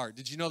beating heart?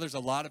 Did you know there's a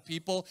lot of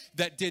people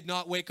that did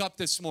not wake up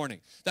this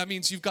morning? That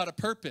means you've got a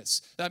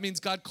purpose. That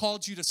means God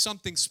called you to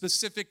something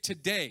specific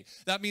today.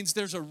 That means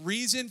there's a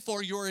reason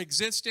for your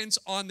existence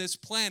on this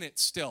planet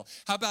still.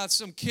 How about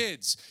some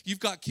kids?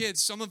 You've got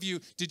kids. Some of you,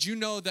 did you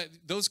know that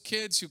those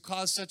kids who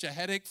cause such a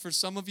headache for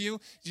some of you,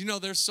 do you know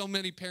there's so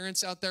many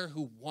parents out there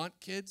who want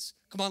kids?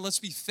 Come on, let's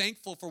be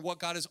thankful for what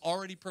God has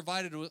already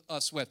provided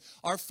us with.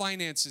 Our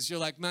finances, you're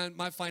like, man,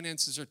 my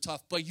finances are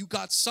tough, but you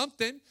got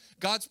something.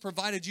 God's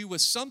provided you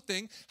with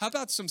something. How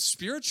about some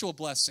spiritual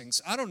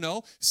blessings? I don't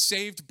know,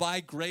 saved by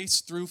grace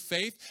through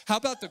faith. How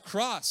about the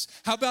cross?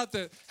 How about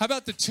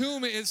the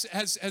tomb is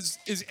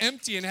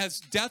empty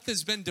and death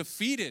has been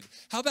defeated?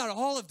 How about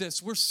all of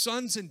this? We're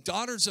sons and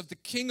daughters of the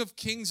King of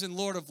Kings and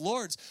Lord of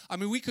Lords. I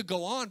mean, we could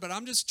go on, but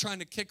I'm just trying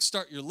to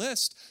kickstart your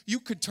list. You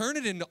could turn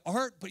it into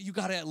art, but you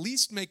got to at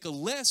least make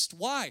a list.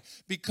 Why?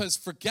 Because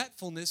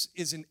forgetfulness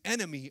is an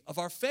enemy of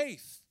our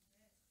faith.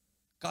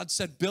 God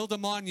said, build a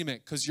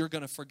monument because you're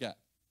going to forget.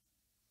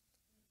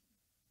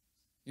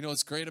 You know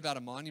what's great about a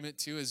monument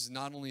too is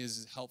not only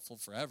is it helpful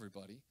for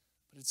everybody,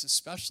 but it's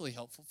especially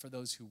helpful for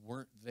those who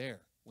weren't there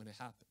when it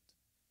happened.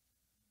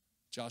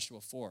 Joshua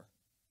 4.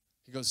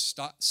 He goes,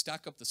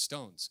 stack up the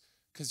stones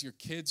because your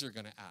kids are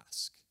going to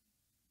ask.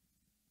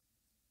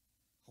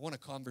 I want a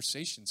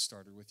conversation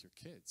starter with your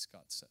kids,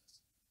 God says.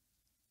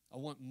 I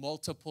want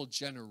multiple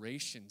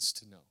generations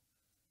to know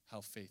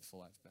how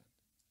faithful I've been.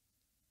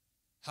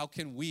 How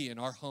can we in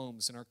our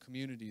homes, in our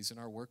communities, in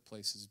our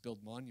workplaces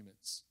build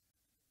monuments,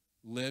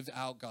 live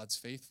out God's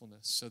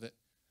faithfulness so that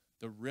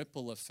the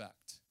ripple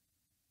effect,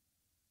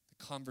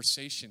 the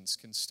conversations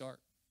can start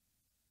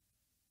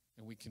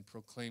and we can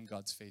proclaim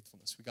God's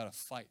faithfulness. We got to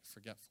fight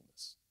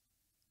forgetfulness.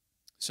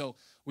 So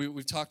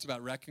we've talked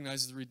about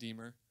recognize the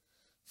Redeemer,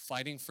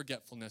 fighting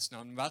forgetfulness. Now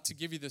I'm about to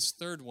give you this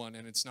third one,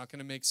 and it's not going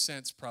to make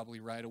sense probably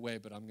right away,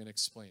 but I'm going to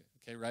explain it.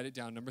 Okay, write it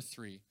down. Number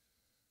 3,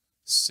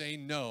 say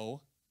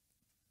no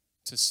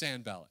to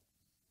Sanballat.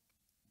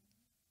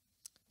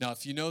 Now,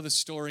 if you know the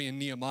story in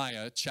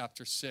Nehemiah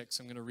chapter 6,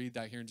 I'm going to read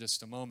that here in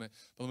just a moment,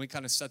 but let me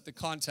kind of set the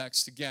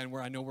context again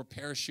where I know we're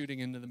parachuting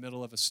into the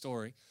middle of a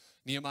story.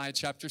 Nehemiah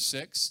chapter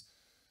 6.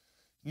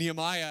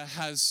 Nehemiah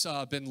has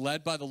been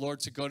led by the Lord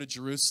to go to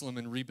Jerusalem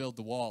and rebuild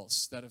the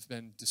walls that have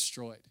been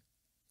destroyed.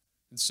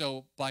 And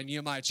so by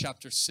Nehemiah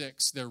chapter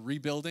 6, they're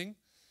rebuilding.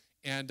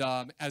 And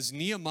as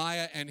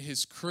Nehemiah and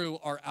his crew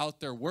are out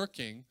there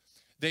working,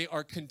 they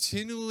are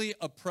continually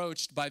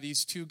approached by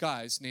these two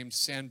guys named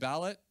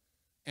Sanballat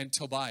and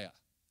Tobiah.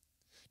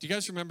 Do you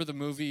guys remember the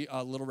movie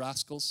Little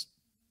Rascals?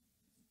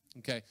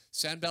 Okay,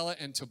 Sanballat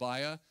and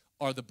Tobiah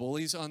are the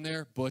bullies on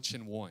there, Butch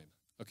and Wine.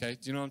 Okay,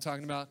 do you know what I'm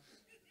talking about?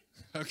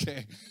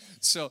 Okay,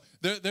 so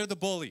they're the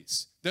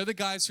bullies. They're the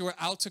guys who are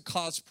out to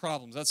cause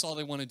problems. That's all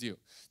they want to do.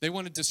 They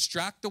want to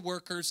distract the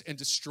workers and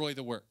destroy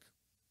the work.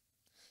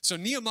 So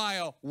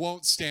Nehemiah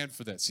won't stand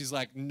for this. He's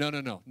like,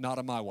 no, not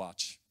on my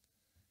watch.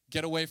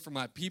 Get away from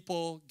my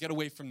people. Get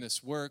away from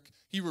this work.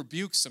 He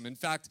rebukes them. In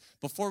fact,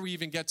 before we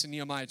even get to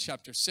Nehemiah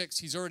chapter 6,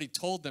 he's already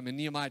told them in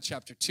Nehemiah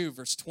chapter 2,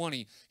 verse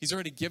 20, he's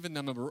already given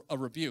them a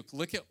rebuke.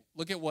 Look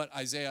at what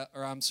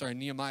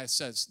Nehemiah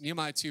says.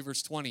 Nehemiah 2,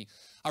 verse 20.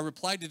 I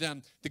replied to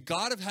them, the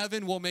God of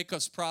heaven will make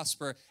us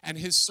prosper, and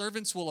his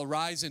servants will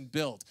arise and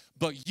build.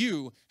 But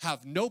you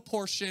have no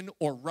portion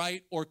or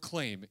right or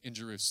claim in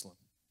Jerusalem.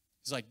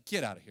 He's like,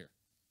 get out of here.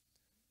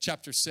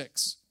 Chapter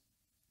 6.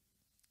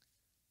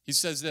 He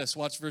says this,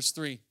 watch verse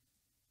 3.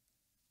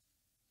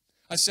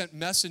 I sent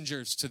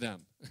messengers to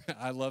them.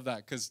 I love that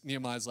because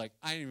Nehemiah's like,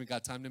 I ain't even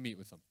got time to meet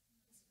with them.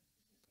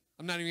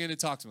 I'm not even going to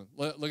talk to them.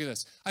 Look at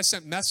this. I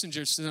sent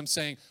messengers to them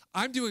saying,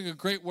 I'm doing a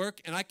great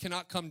work and I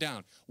cannot come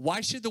down.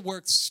 Why should the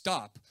work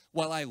stop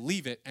while I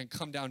leave it and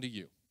come down to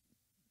you?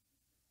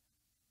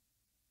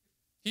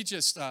 He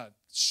just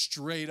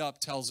straight up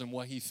tells them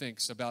what he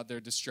thinks about their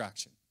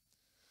distraction.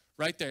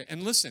 Right there.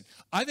 And listen,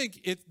 I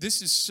think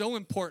this is so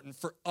important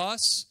for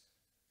us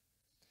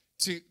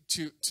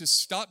to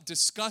stop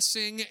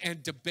discussing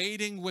and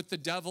debating with the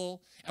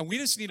devil, and we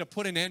just need to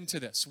put an end to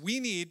this. We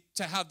need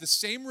to have the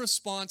same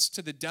response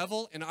to the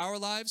devil in our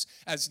lives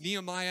as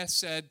Nehemiah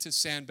said to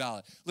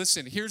Sanballat.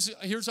 Listen,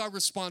 here's our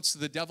response to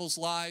the devil's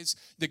lies,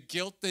 the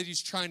guilt that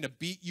he's trying to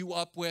beat you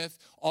up with,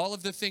 all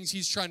of the things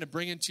he's trying to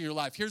bring into your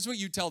life. Here's what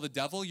you tell the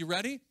devil. You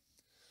ready?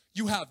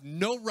 You have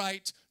no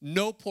right,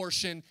 no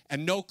portion,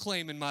 and no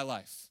claim in my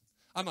life.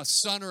 I'm a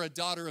son or a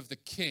daughter of the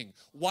king.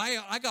 Why?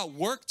 I got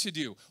work to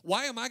do.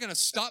 Why am I going to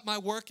stop my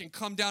work and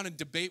come down and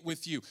debate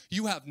with you?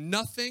 You have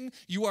nothing.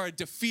 You are a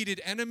defeated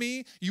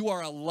enemy. You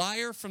are a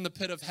liar from the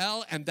pit of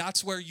hell, and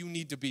that's where you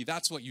need to be.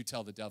 That's what you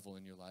tell the devil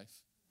in your life.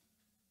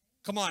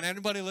 Come on,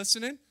 anybody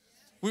listening?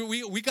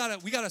 We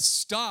gotta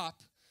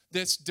stop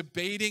this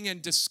debating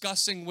and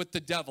discussing with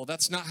the devil.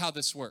 That's not how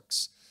this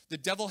works. The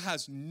devil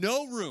has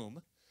no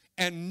room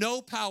and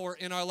no power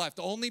in our life.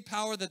 The only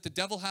power that the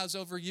devil has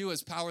over you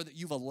is power that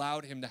you've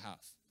allowed him to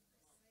have.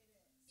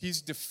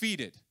 He's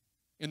defeated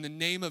in the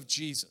name of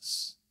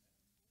Jesus.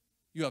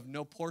 You have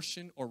no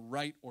portion or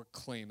right or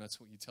claim. That's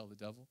what you tell the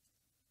devil.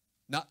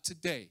 Not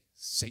today,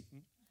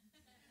 Satan.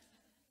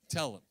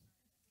 Tell him.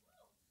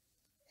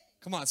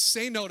 Come on,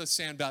 say no to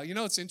Sanballat. You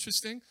know what's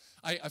interesting?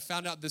 I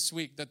found out this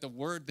week that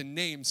the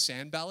name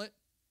Sanballat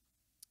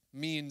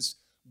means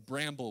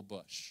bramble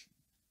bush.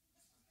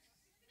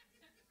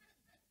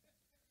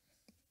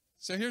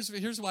 So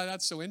here's why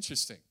that's so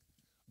interesting.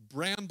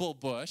 Bramble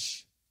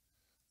bush.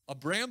 A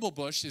bramble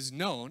bush is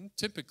known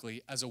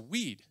typically as a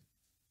weed.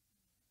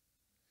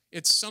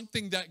 It's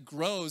something that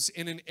grows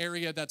in an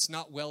area that's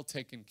not well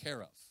taken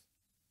care of.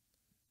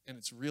 And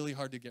it's really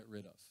hard to get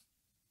rid of.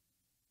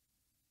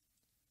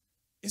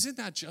 Isn't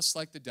that just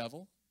like the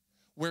devil?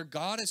 Where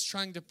God is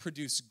trying to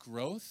produce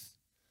growth,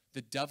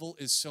 the devil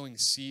is sowing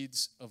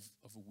seeds of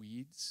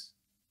weeds.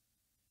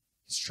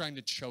 He's trying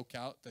to choke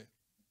out the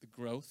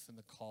growth and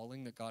the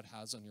calling that God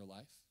has on your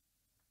life.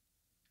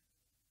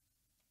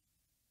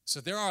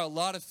 So there are a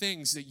lot of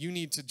things that you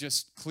need to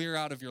just clear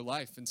out of your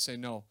life and say,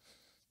 no,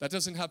 that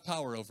doesn't have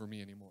power over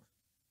me anymore.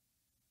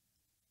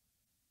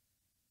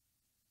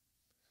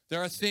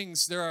 There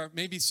are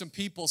maybe some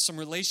people, some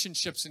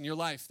relationships in your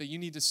life that you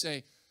need to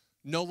say,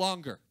 no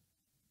longer.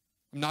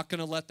 I'm not going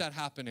to let that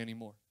happen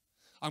anymore.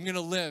 I'm going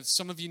to live.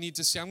 Some of you need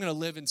to say, I'm going to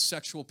live in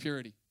sexual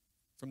purity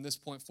from this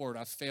point forward.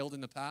 I've failed in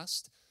the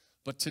past,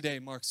 but today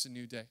marks a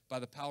new day. By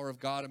the power of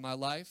God in my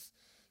life,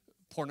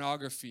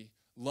 pornography,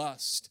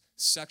 lust,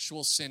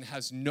 sexual sin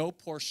has no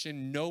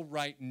portion, no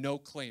right, no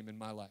claim in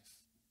my life.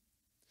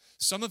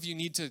 Some of you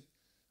need to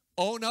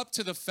own up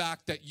to the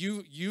fact that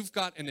you've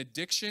got an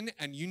addiction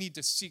and you need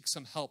to seek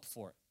some help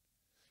for it.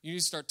 You need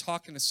to start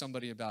talking to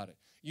somebody about it.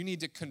 You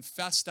need to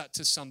confess that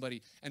to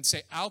somebody and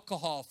say,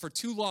 alcohol for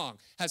too long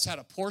has had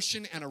a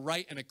portion and a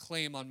right and a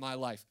claim on my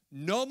life.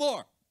 No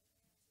more.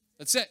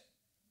 That's it.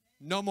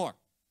 No more.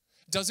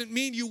 Doesn't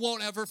mean you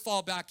won't ever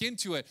fall back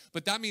into it,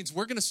 but that means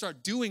we're going to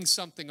start doing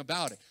something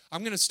about it.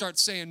 I'm going to start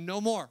saying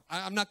no more.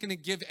 I'm not going to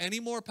give any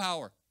more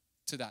power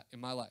to that in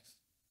my life.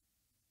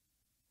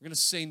 We're going to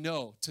say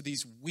no to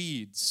these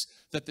weeds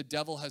that the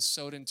devil has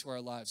sowed into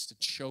our lives to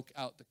choke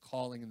out the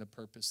calling and the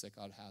purpose that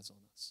God has on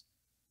us.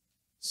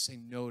 Say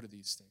no to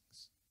these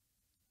things.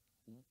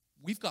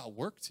 We've got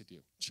work to do,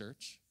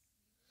 church.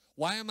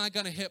 Why am I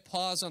going to hit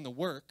pause on the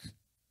work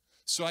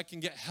so I can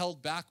get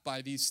held back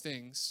by these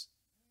things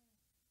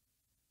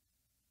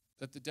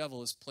that the devil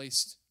has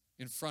placed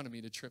in front of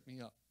me to trip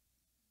me up?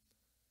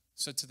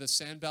 So to the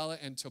Sanballat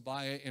and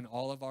Tobiah in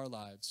all of our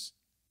lives,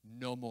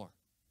 no more.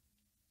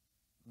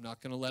 I'm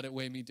not going to let it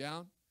weigh me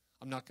down.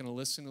 I'm not going to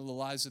listen to the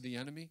lies of the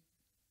enemy.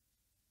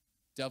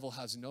 Devil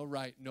has no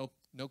right, no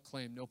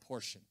claim, no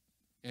portion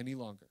any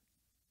longer.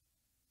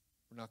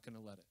 We're not going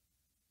to let it.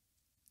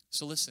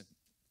 So listen,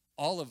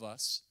 all of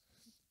us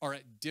are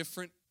at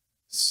different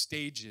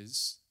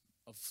stages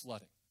of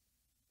flooding.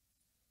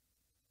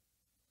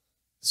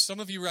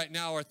 Some of you right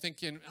now are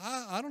thinking,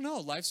 I don't know,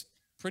 life's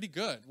pretty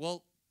good.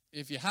 Well,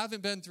 if you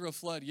haven't been through a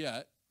flood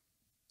yet,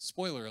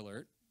 spoiler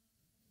alert,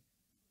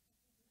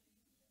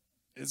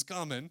 it's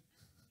coming.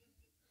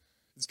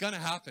 It's going to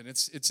happen.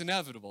 It's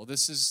inevitable.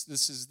 This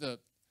is the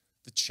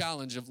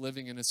challenge of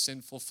living in a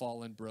sinful,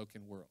 fallen,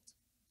 broken world.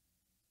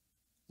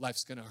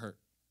 Life's going to hurt.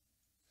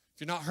 If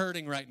you're not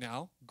hurting right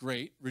now,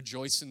 great.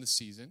 Rejoice in the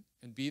season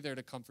and be there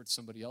to comfort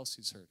somebody else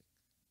who's hurting.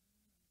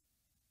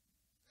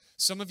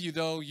 Some of you,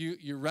 though,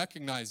 you're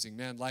recognizing,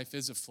 man, life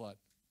is a flood.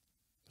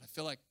 But I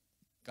feel like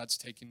God's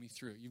taking me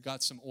through. You've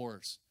got some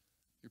oars.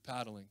 You're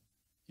paddling.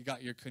 You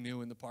got your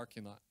canoe in the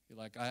parking lot. You're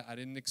like, I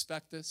didn't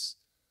expect this,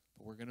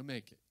 but we're going to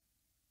make it.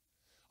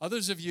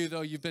 Others of you,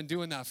 though, you've been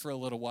doing that for a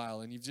little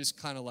while, and you've just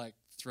kind of like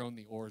thrown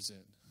the oars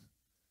in.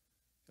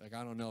 Like,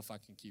 I don't know if I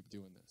can keep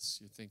doing this.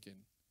 You're thinking,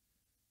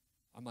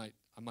 I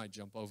might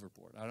jump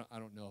overboard. I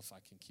don't know if I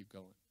can keep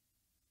going.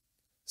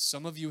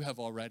 Some of you have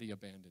already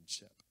abandoned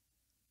ship.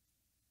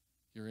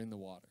 You're in the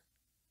water.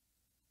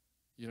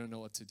 You don't know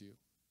what to do.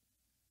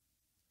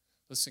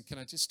 Listen, can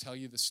I just tell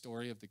you the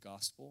story of the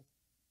gospel?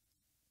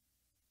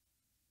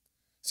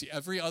 See,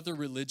 every other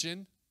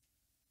religion,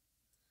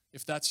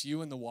 if that's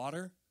you in the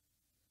water,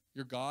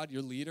 your God,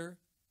 your leader,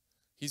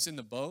 he's in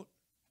the boat,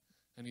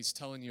 and he's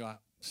telling you, I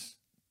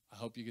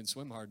hope you can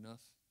swim hard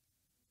enough.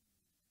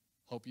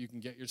 Hope you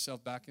can get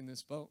yourself back in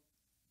this boat.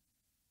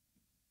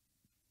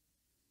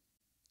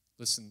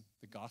 Listen,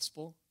 the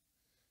gospel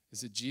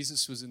is that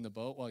Jesus was in the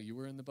boat while you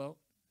were in the boat,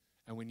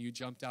 and when you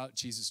jumped out,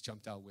 Jesus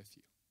jumped out with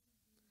you.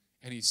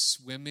 And he's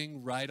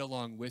swimming right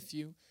along with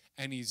you,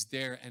 and he's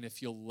there, and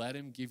if you'll let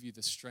him give you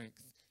the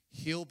strength,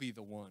 he'll be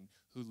the one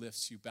who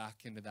lifts you back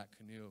into that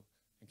canoe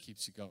and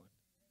keeps you going.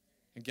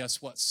 And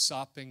guess what?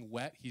 Sopping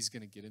wet, he's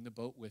going to get in the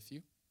boat with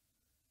you,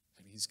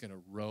 and he's going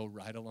to row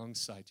right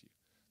alongside you.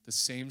 The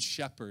same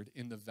shepherd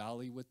in the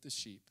valley with the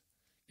sheep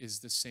is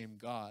the same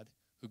God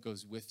who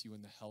goes with you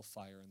in the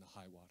hellfire and the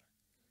high water.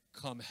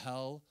 Come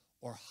hell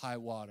or high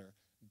water,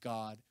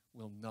 God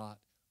will not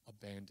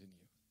abandon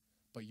you.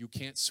 But you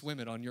can't swim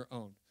it on your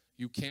own.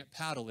 You can't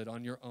paddle it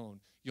on your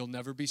own. You'll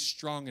never be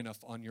strong enough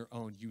on your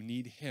own. You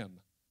need him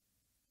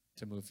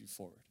to move you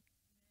forward.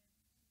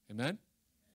 Amen?